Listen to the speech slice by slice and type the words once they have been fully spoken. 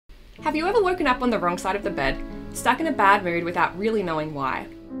Have you ever woken up on the wrong side of the bed, stuck in a bad mood without really knowing why?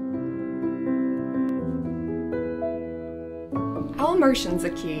 Our emotions are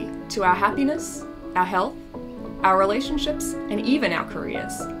key to our happiness, our health, our relationships, and even our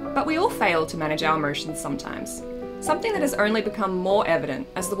careers. But we all fail to manage our emotions sometimes, something that has only become more evident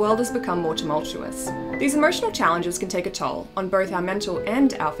as the world has become more tumultuous. These emotional challenges can take a toll on both our mental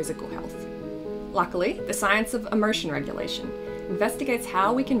and our physical health. Luckily, the science of emotion regulation investigates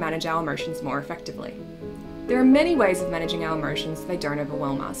how we can manage our emotions more effectively. There are many ways of managing our emotions so they don't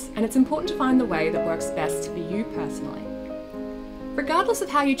overwhelm us, and it's important to find the way that works best for you personally. Regardless of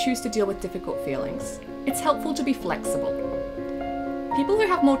how you choose to deal with difficult feelings, it's helpful to be flexible. People who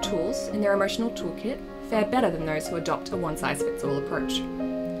have more tools in their emotional toolkit fare better than those who adopt a one-size-fits-all approach.